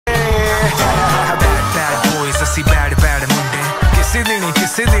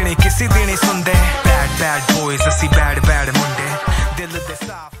ਕਿਸੇ ਦੀ ਨਹੀਂ ਸੁਣਦੇ bad boys ਅਸੀਂ bad ਮੁੰਡੇ ਦਿਲ ਦੇ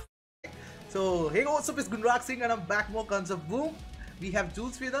ਸਾਫ. So hey, what's up? It's Gunrag Singh and I'm back more guns of boom. We have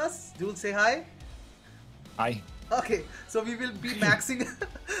Jules with us. Jules, say hi. Hi. Okay, so we will be maxing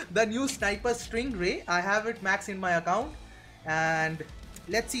the new sniper Stingray. I have it maxed in my account, and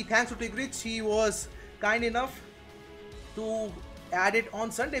let's see. Thanks to Tigridge, she was kind enough to add it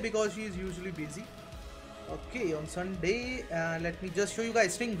on Sunday because she is usually busy. Okay, on Sunday, let me just show you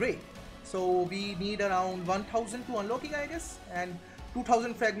guys Stingray. So we need around 1000 to unlocking, I guess, and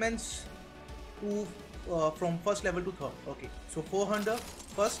 2000 fragments to from first level to third. Okay, so 400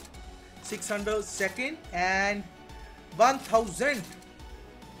 first, 600 second, and 1000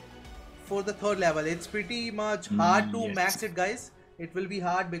 for the third level. It's pretty much hard to max it, guys. It will be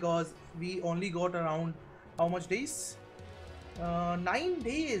hard because we only got around how much days? 9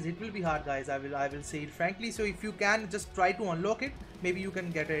 days. It will be hard, guys. I will say it frankly. So if you can just try to unlock it, maybe you can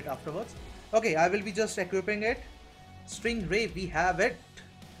get it afterwards. Okay, I will be just equipping it. Stingray, we have it.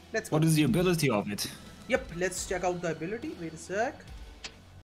 Let's go. What is the ability of it? Yep, let's check out the ability. Wait a sec.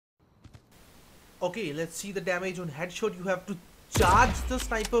 Okay, let's see the damage on headshot. You have to charge the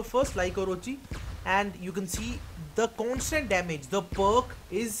sniper first, like Orochi, and you can see the constant damage. The perk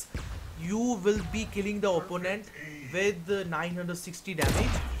is you will be killing the opponent with 960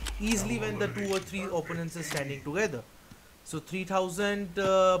 damage easily when the 2 or 3 opponents are standing together. So 3000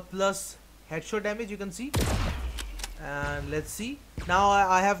 plus headshot damage, you can see. And let's see. Now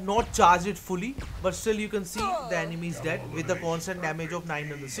I have not charged it fully, but still you can see the enemy is dead with the constant damage of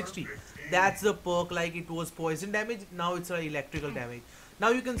 960. That's the perk. Like it was poison damage, now it's electrical damage.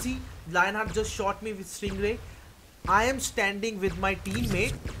 Now you can see Lionheart just shot me with Stingray. I am standing with my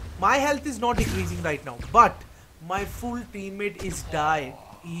teammate. My health is not decreasing right now, but my full teammate is died.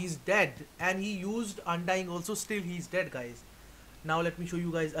 He's dead, and he used undying also. Still he's dead, guys. Now let me show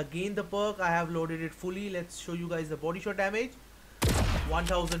you guys again the perk. I have loaded it fully. Let's show you guys the body shot damage,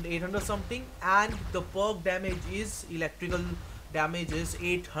 1800 something, and the perk damage is electrical damage is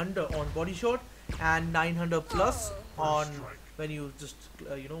 800 on body shot and 900 plus on when you just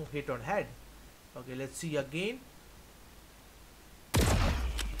hit on head. Okay, let's see again.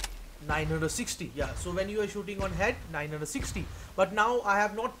 960. Yeah, so when you are shooting on head, 960. But now I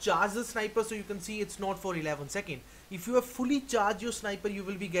have not charged the sniper, so you can see it's not for 11 seconds. If you have fully charged your sniper, you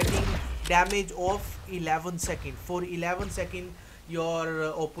will be getting damage of 11 seconds. For 11 seconds, your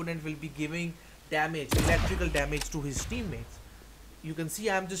opponent will be giving damage, electrical damage to his teammates. You can see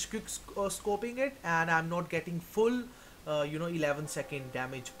I'm just quick scoping it, and I'm not getting full 11 second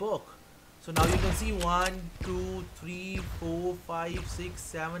damage perk. So now you can see 1 2 3 4 5 6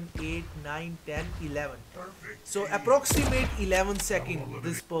 7 8 9 10 11. So approximate 11 seconds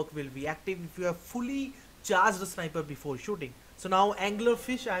this perk will be active if you have fully charged the sniper before shooting. So now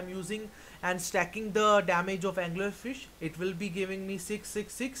anglerfish I'm using and stacking the damage of anglerfish. It will be giving me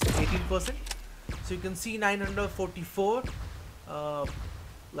 666 18%. So you can see 944,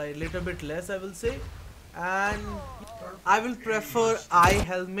 like little bit less I will say. And I will prefer eye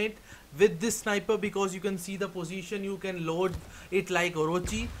helmet with this sniper because you can see the position. You can load it like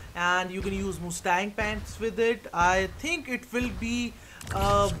Orochi, and you can use Mustang pants with it. I think it will be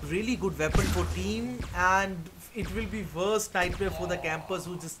a really good weapon for team, and it will be worst nightmare for the campers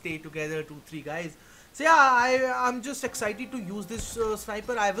who just stay together 2-3 guys. So yeah, I'm just excited to use this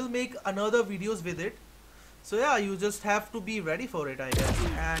sniper. I will make another videos with it. So yeah, you just have to be ready for it, I guess.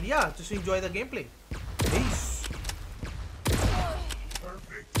 And yeah, just enjoy the gameplay. Peace.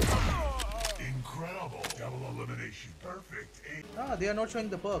 Incredible double elimination. Perfect. They are not showing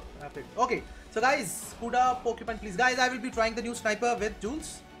the perk. Okay, so guys, Kuda Pokemon, please. Guys, I will be trying the new sniper with Jules.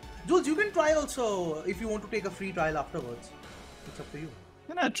 Jules, you can try also if you want to take a free trial afterwards. It's up to you.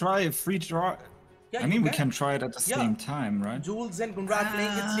 Can I try a free trial? Yeah, I mean, we can try it at the same time, right? Jules and Gunrag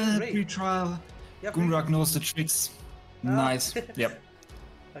playing with Stingray. Free trial. Yeah, Gunrag knows the tricks. Nice. Yep.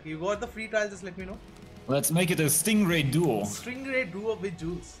 Okay, you got the free trial, just let me know. Let's make it a Stingray duo. Stingray duo with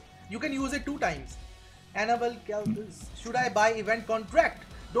Jules. You can use it 2 times. Annabelle Calvis. Should I buy event contract?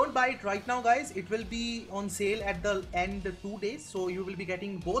 Don't buy it right now, guys. It will be on sale at the end 2 days. So you will be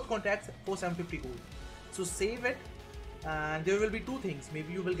getting both contracts for 750 gold. So save it. And there will be 2 things.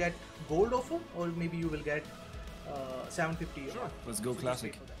 Maybe you will get gold offer, or maybe you will get 750. Sure. Let's go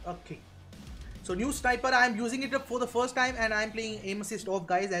classic. Okay. So new sniper, I am using it for the first time, and I am playing aim assist off,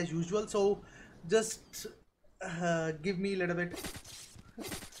 guys, as usual. So just give me a little bit.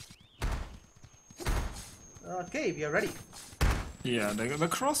 Okay, we are ready. Yeah, the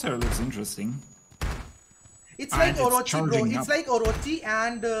crosshair looks interesting. It's like Orochi, bro. It's like Orochi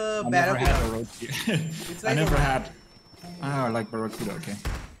and Barracuda. I never had Orochi. I never had. Ah, like Barracuda, okay.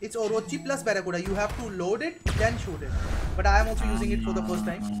 It's Orochi plus Barracuda. You have to load it, then shoot it. But I am also using it for the first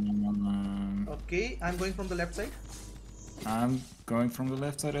time. Okay, I'm going from the left side. I'm going from the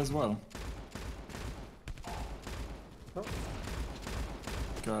left side as well. Oh,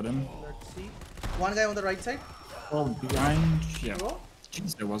 Got him. let's see. One guy on the right side. Oh, behind. Yeah. Oh.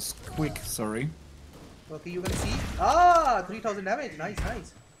 Jeez, that was quick. Sorry. Okay, you can see. Ah, 3000 damage. Nice,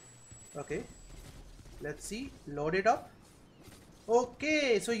 nice. Okay. Let's see. Load it up.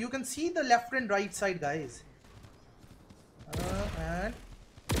 Okay, so you can see the left and right side, guys. And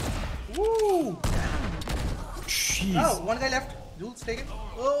woo! Jeez. Oh, one guy left. Jules, take it.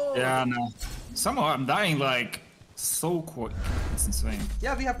 Oh. Yeah, no. Somehow I'm dying like so quick. It's insane.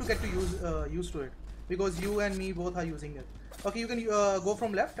 Yeah, we have to get to used to it because you and me both are using it. Okay, you can go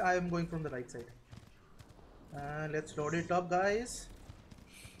from left. I am going from the right side. Let's load it up, guys.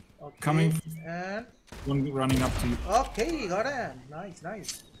 Okay, Coming. and One running up to you. okay, got him. Nice,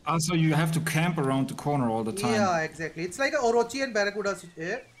 nice. Also, you have to camp around the corner all the time. Yeah, exactly. It's like a Orochi and Barracuda.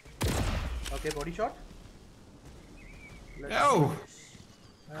 Okay, body shot. Let's Oh!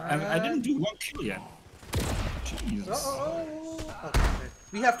 see. I didn't do one kill yet. Jesus. Okay,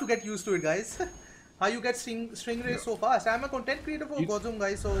 we have to get used to it, guys. How you get Stingray so fast? I'm a content creator for Gozum,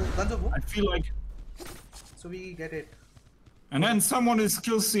 guys. So Ganzobu. I feel like. So we get it. And then someone is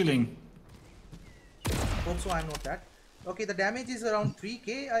kill stealing. Hope so. I'm not that. Okay, the damage is around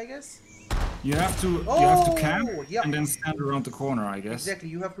 3k, I guess. You have to Oh, camp yeah. and then stand around the corner, I guess. Exactly.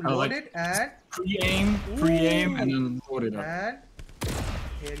 You have to load it and pre-aim, and then load it up. and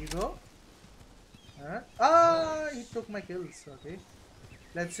here you go. He took my kills. Okay.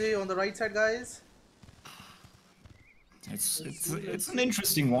 Let's see on the right side, guys. It's an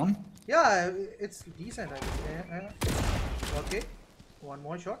interesting one. Yeah, it's decent, I guess. Okay, one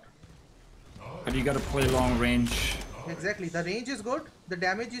more shot. But you gotta play long range. Exactly, the range is good. The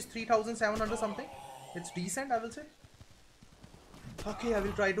damage is 3700 something. It's decent, I will say. Okay, I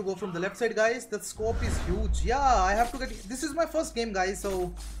will try to go from the left side, guys. The scope is huge. Yeah, I have to get. This is my first game, guys,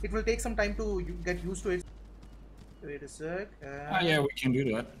 so it will take some time to get used to it. Wait a sec. Yeah, we can do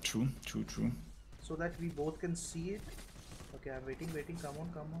that. True. So that we both can see it. Okay, I'm waiting. Come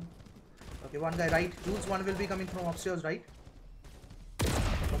on. Okay, one guy right. Jules, one will be coming from upstairs, right?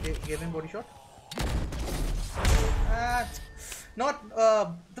 Okay, gave him body shot.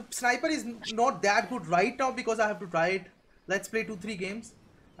 The sniper is not that good right now because I have to try it. Let's play 2-3 games.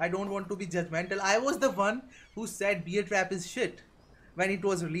 I don't want to be judgmental. I was the one who said Beer Trap is shit when it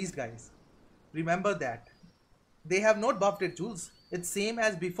was released, guys. Remember that. They have not buffed it, Jules. It's same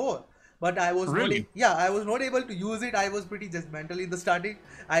as before. But I was I was not able to use it. I was pretty judgmental in the starting.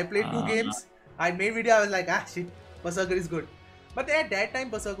 I played 2 games. I made video. I was like, shit, Berserker is good. But at that time,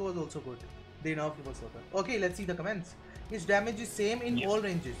 Berserker was also good. They nerfed Berserker. Okay, let's see the comments. His damage is same in all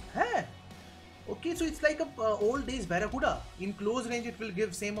ranges. Huh? Okay, so it's like a old days Barracuda. In close range, it will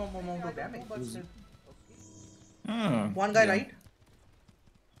give same amount of damage. One guy right.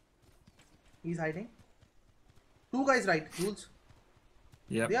 He's hiding. 2 guys right, Jules.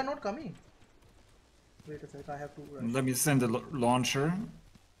 Yeah. They are not coming. Wait a sec, I have to rush. Let me send the launcher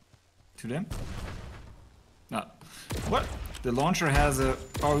to them. No. What? The launcher has a...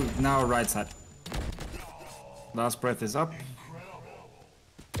 Oh, now right side. Last breath is up.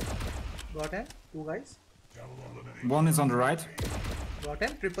 Got him. 2 guys. One is on the right. Got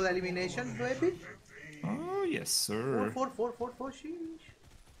him. Triple elimination, baby. Oh, yes, sir. 4. Sheesh.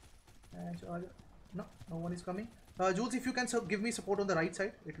 No one is coming. Jules, if you can give me support on the right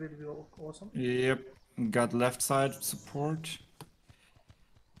side, it will be awesome. Yep. Got left side support.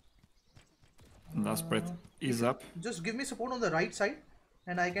 Last breath is up. Just give me support on the right side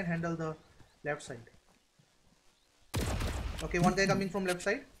and I can handle the left side. Okay, one guy coming from left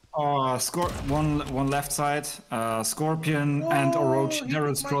side. One left side. Scorpion and Orochi.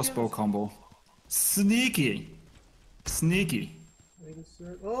 Daryl's crossbow combo. Sneaky. Wait a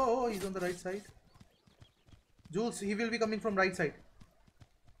sec. Oh, he's on the right side. Jules, he will be coming from right side.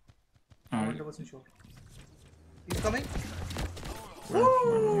 I'm 100% sure. He's coming.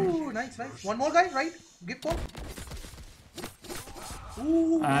 Ooh, nice. One more guy, right? Give call.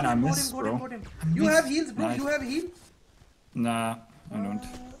 Ooh, and I missed, got him. You have heals, bro. Nice. You have heal. Nah, I don't.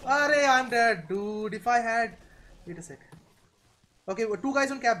 I'm dead, dude. If I had... Wait a sec. Okay, 2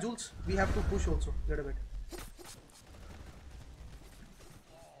 guys on cap, Jules. We have to push also. Get a bit.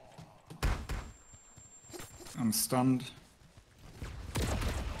 I'm stunned.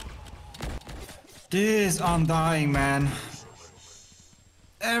 This undying, man.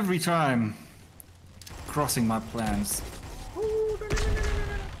 Every time. Crossing my plans.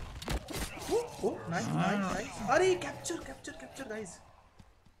 Oh, nice. Arey, capture, guys.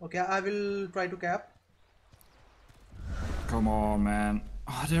 Okay, I will try to cap. Come on, man.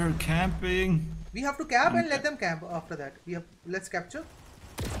 Oh, they're camping. We have to cap and let them camp after that. Let's capture.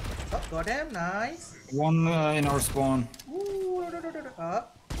 Oh, got him, nice. One in our spawn. Ooh,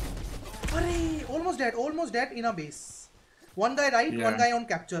 Arey, almost dead in a base. One guy right, Yeah. one guy on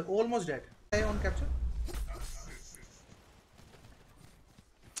capture, almost dead. Guy on capture.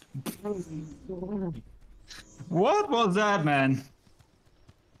 What was that, man?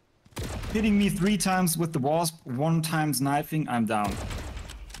 Hitting me 3 times with the wasp, 1 time sniping, I'm down.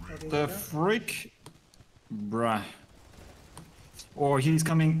 Okay, The frick? Bruh. Or he's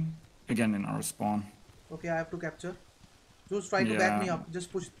coming again in our spawn. okay, I have to capture. Just try to back me Yeah. up.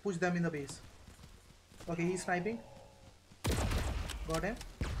 Just push them in the base. Okay, he's sniping. Got him.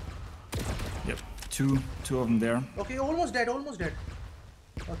 Yep, two of them there. Okay, almost dead.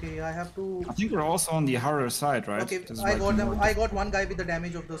 Okay, I have to. I think we're also on the harder side, right? Okay, This is I like got them. more- I got one guy with the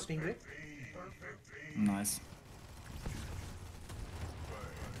damage of the stingray. Nice.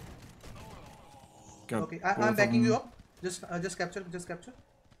 Got Okay, both I'm of backing you them. up. Just capture.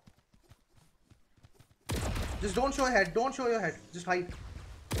 Just don't show your head. Don't show your head. Just hide.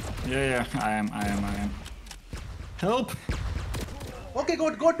 Yeah, I am. Help! Okay,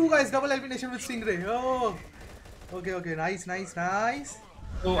 got 2 guys. Double elimination with stingray. Oh. Okay. Nice.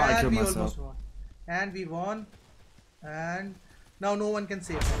 Oh, I killed we myself. almost won. And we won. And now no one can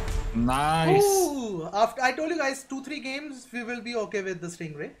save. Nice! Ooh, after I told you guys 2-3 games we will be okay with the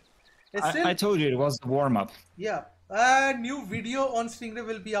stingray. It's still, I told you it was the warm-up. yeah. A new video on stingray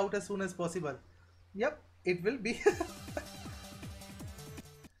will be out as soon as possible. Yep, it will be.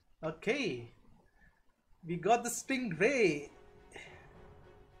 Okay, we got the stingray.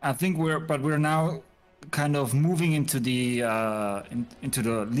 I think we're now kind of moving into the into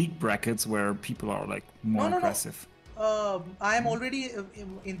the league brackets where people are like more No. aggressive. I am already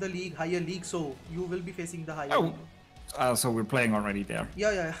in the league, higher league, so you will be facing the higher. Oh, league. so we're playing already there.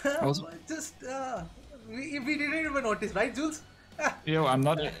 Yeah. Also- Just we didn't even notice, right, Jules? Yo, I'm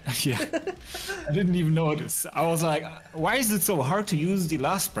not. Yeah, I didn't even notice. I was like, why is it so hard to use the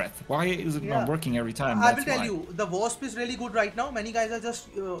last breath? Why is it Yeah. not working every time? I will That's tell why. you, the wasp is really good right now. Many guys are just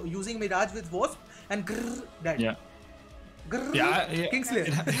using Mirage with wasp and grrr, dead. Yeah. Grrr, Yeah. Kingslayer.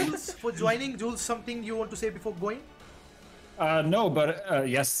 Jules, for joining. Jules, something you want to say before going? No, but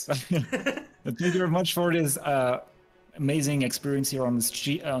yes. Thank you very much for this amazing experience here on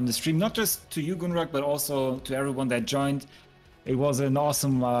the stream. Not just to you, Gunrag, but also to everyone that joined. It was an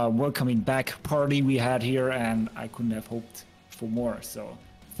awesome welcoming back party we had here, and I couldn't have hoped for more. So,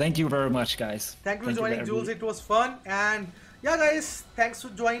 thank you very much, guys. Thank you for joining, Jules. It was fun, and yeah, guys, thanks for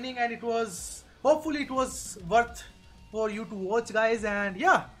joining. And hopefully it was worth for you to watch, guys. And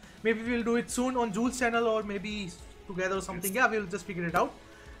yeah, maybe we'll do it soon on Jules' channel, or maybe together or something. Yeah, we'll just figure it out.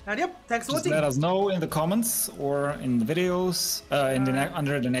 And yep, thanks for Just watching. let us know in the comments or in the videos,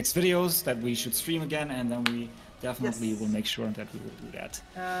 under the next videos that we should stream again, and then we definitely Yes. will make sure that we will do that.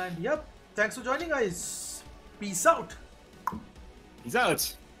 And yep, thanks for joining, guys. Peace out. Peace out.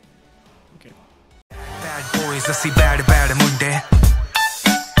 Okay. Bad boys, ਅਸੀਂ bad ਮੁੰਡੇ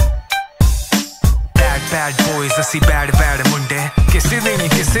bad boys, ਅਸੀਂ bad ਮੁੰਡੇ ਕਿਸੇ ਦੇ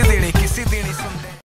ਨਹੀਂ ਸੁਣਦੇ